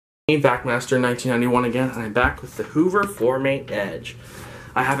Backmaster 1991 again, and I'm back with the Hoover Floormate Edge.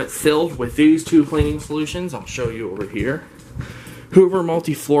 I have it filled with these two cleaning solutions. I'll show you over here. Hoover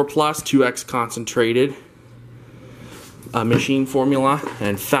Multi-Floor Plus 2X Concentrated Machine Formula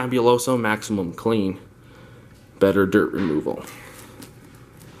and Fabuloso Maximum Clean Better Dirt Removal.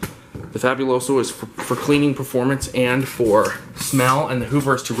 The Fabuloso is for cleaning performance and for smell, and the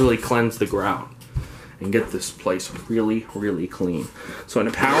Hoover is to really cleanse the ground and get this place really, really clean. So I'm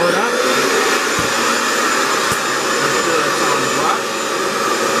going to power it up. Make sure that's on the brush.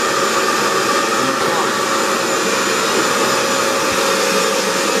 And apply.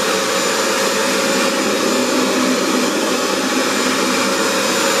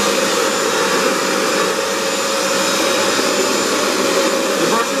 The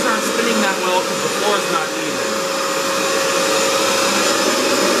brushes aren't spinning that well because the floor is not even.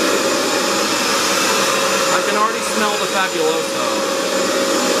 I can already smell the Fabuloso.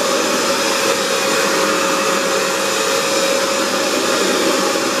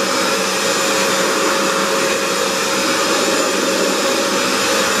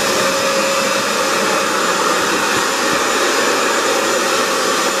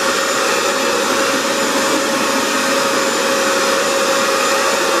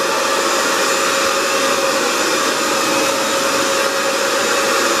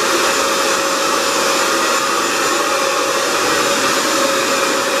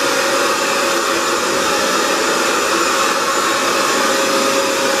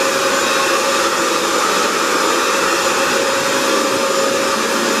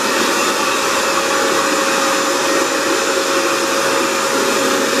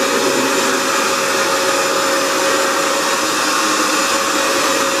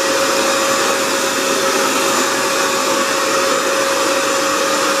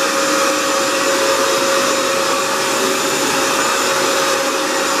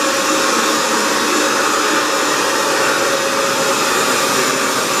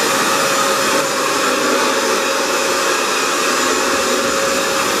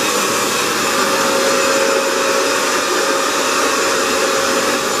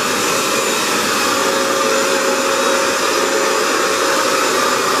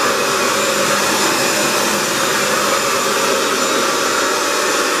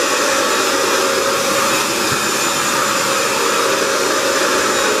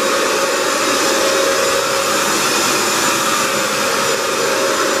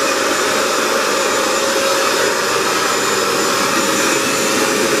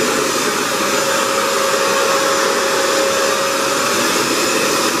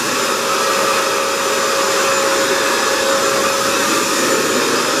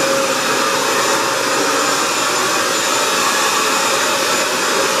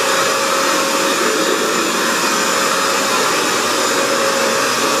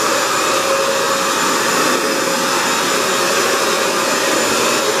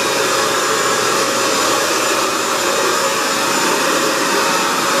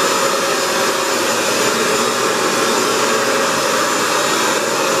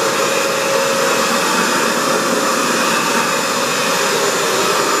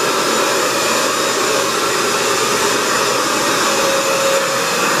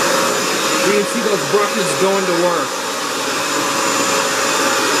 You can see those brushes going to work.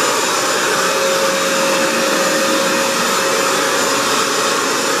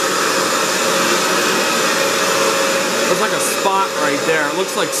 There's like a spot right there. It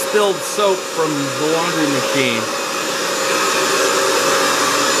looks like spilled soap from the laundry machine.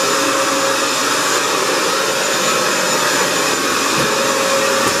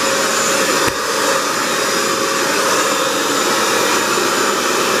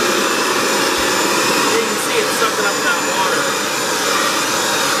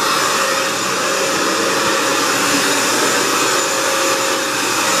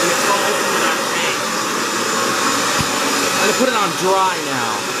 Put it on dry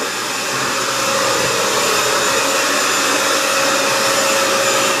now.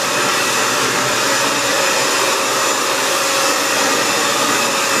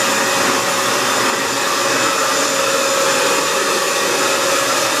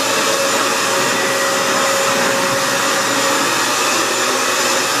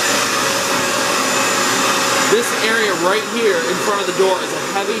 This area right here in front of the door is a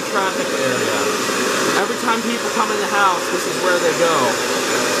heavy traffic area. Every time people come in the house, this is where they go.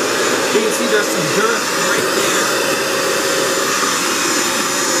 You can see there's some dirt right there.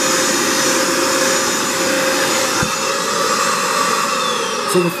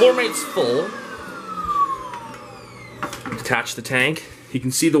 So the Floormate's full. Detach the tank. You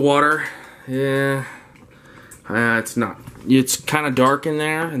can see the water. Yeah, it's not it's kind of dark in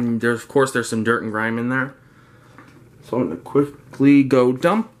there, and of course there's some dirt and grime in there. So I'm going to quickly go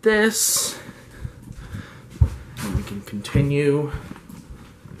dump this, and we can continue.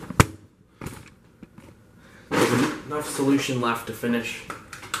 There's enough solution left to finish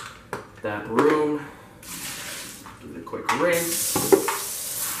that room. Give it a quick rinse.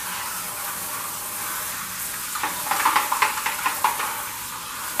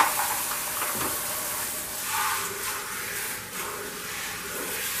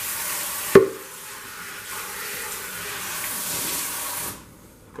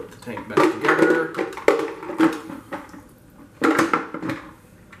 Put the tank back together.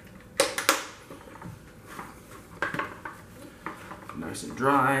 Nice and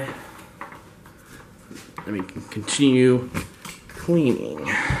dry. And we can continue cleaning.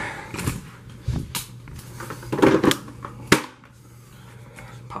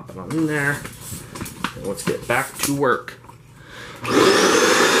 Pop it on in there. And let's get back to work.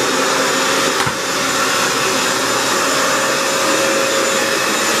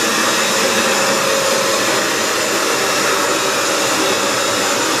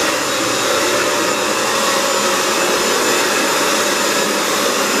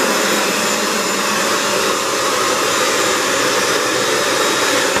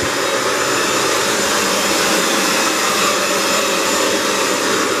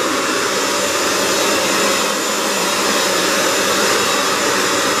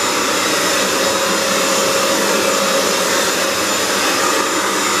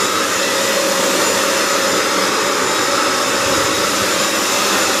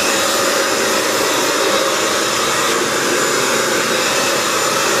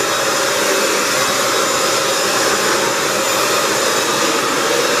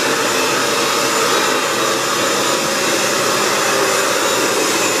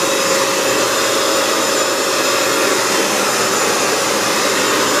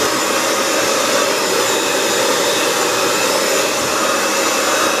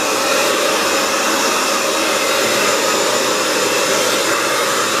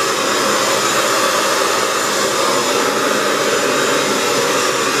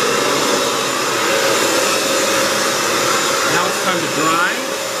 Time to dry.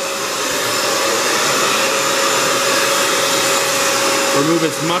 Remove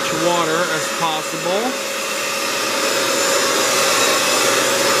as much water as possible.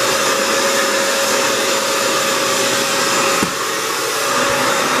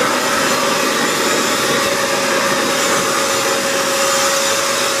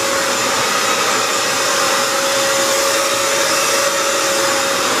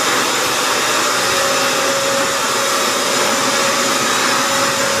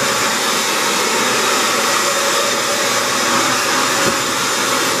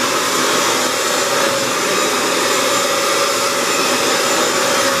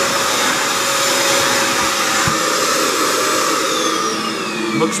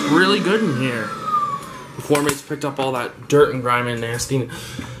 Looks really good in here. The floor mate's picked up all that dirt and grime and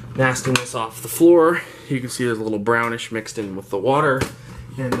nastiness off the floor. You can see there's a little brownish mixed in with the water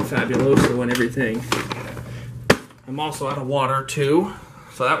and the Fabuloso and everything. I'm also out of water too,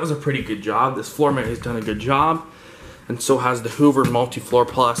 so that was a pretty good job. This floor mate has done a good job, and so has the Hoover Multi-Floor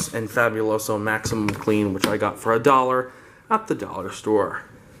Plus and Fabuloso Maximum Clean, which I got for $1 at the dollar store.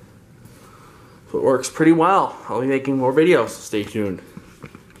 So it works pretty well. I'll be making more videos, so stay tuned.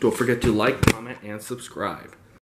 Don't forget to like, comment, and subscribe.